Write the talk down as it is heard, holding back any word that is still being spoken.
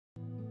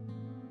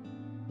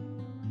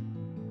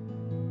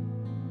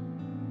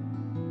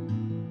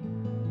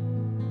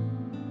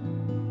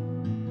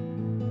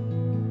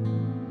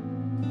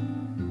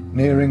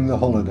Nearing the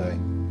holiday.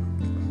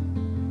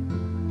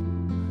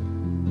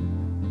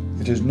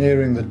 It is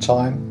nearing the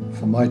time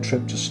for my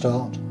trip to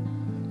start.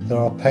 There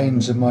are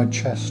pains in my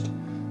chest.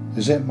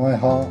 Is it my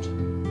heart?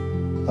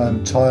 I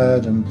am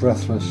tired and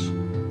breathless.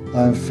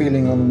 I am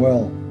feeling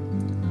unwell.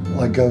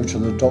 I go to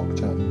the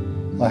doctor.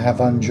 I have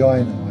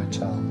angina, I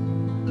tell.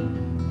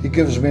 He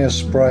gives me a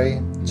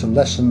spray to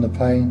lessen the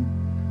pain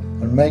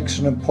and makes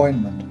an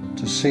appointment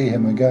to see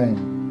him again.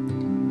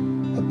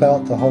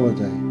 About the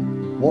holiday,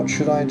 what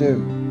should I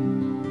do?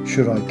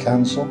 Should I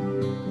cancel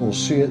or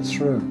see it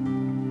through?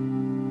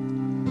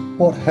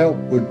 What help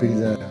would be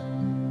there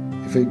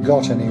if it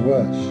got any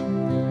worse?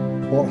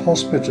 What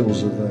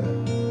hospitals are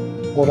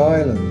there? What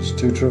islands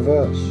to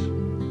traverse?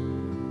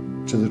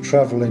 To the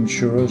travel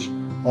insurers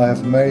I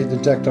have made the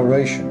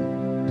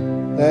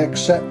declaration. They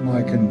accept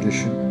my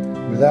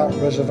condition without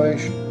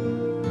reservation.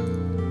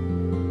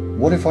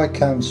 What if I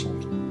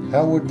cancelled?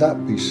 How would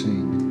that be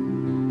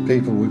seen?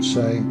 People would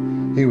say,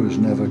 he was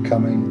never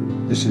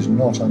coming, this is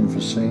not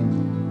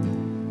unforeseen.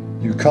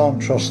 You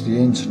can't trust the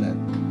internet,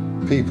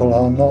 people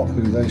are not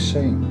who they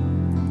seem.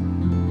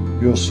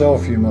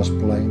 Yourself you must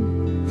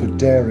blame for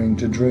daring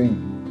to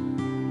dream.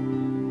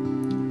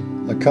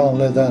 I can't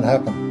let that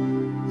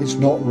happen, it's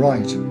not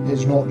right,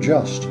 it's not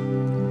just.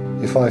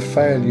 If I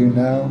fail you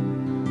now,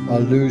 I'll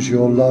lose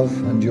your love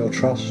and your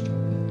trust.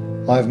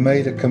 I've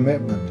made a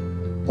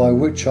commitment by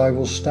which I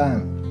will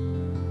stand.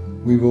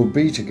 We will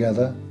be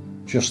together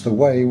just the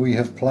way we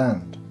have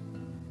planned.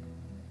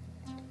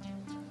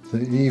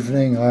 The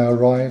evening I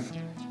arrive,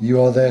 you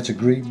are there to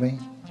greet me.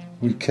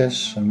 We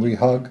kiss and we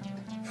hug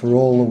for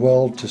all the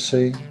world to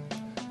see.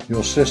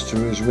 Your sister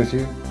is with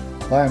you,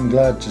 I am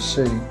glad to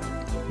see.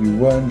 You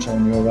weren't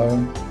on your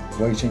own,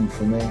 waiting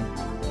for me.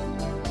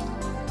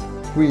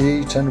 We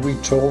eat and we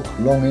talk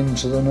long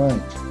into the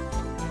night,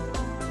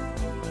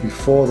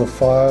 before the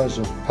fires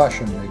of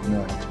passion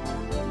ignite.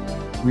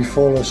 We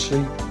fall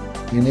asleep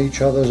in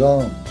each other's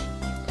arms.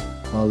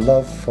 Our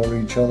love for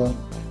each other,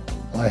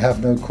 I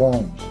have no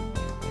qualms.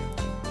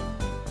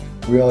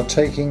 We are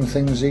taking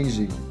things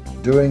easy,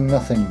 doing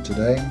nothing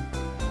today.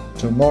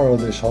 Tomorrow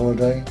this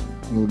holiday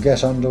will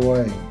get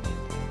underway.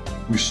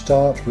 We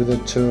start with a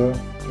tour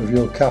of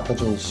your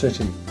capital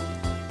city,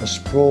 a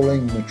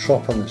sprawling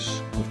metropolis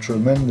of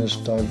tremendous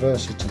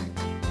diversity.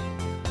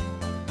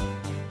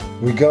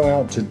 We go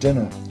out to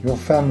dinner, your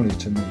family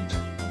to meet,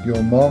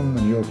 your mum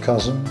and your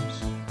cousins,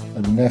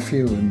 and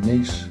nephew and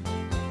niece.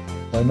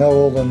 I know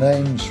all the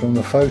names from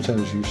the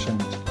photos you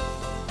sent.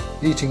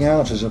 Eating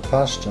out is a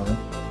pastime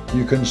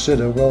you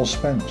consider well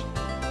spent.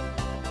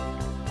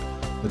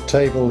 The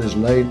table is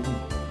laden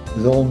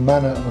with all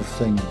manner of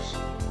things,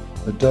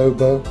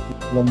 adobo,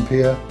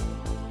 lumpia,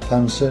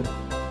 pancit,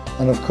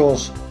 and of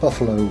course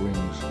buffalo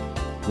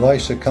wings.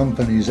 Rice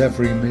accompanies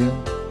every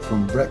meal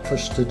from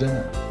breakfast to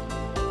dinner,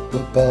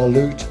 but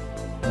balut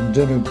and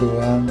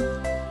dinuguan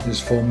is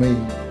for me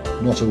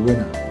not a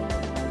winner.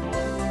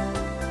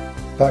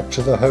 Back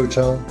to the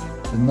hotel,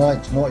 the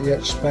night not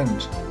yet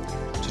spent,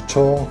 to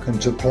talk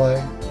and to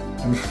play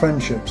and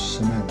friendships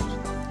cement.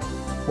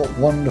 What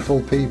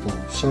wonderful people,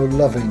 so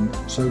loving,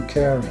 so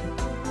caring.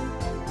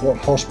 What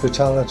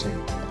hospitality,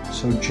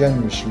 so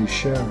generously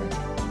sharing.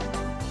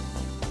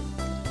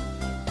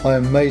 I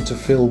am made to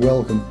feel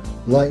welcome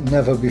like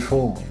never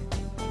before.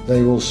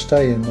 They will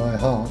stay in my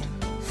heart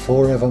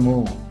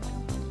forevermore.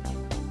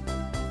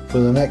 For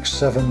the next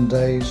 7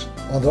 days,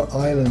 other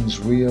islands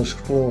we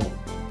explore,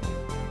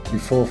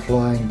 before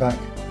flying back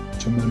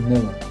to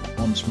Manila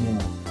once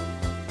more.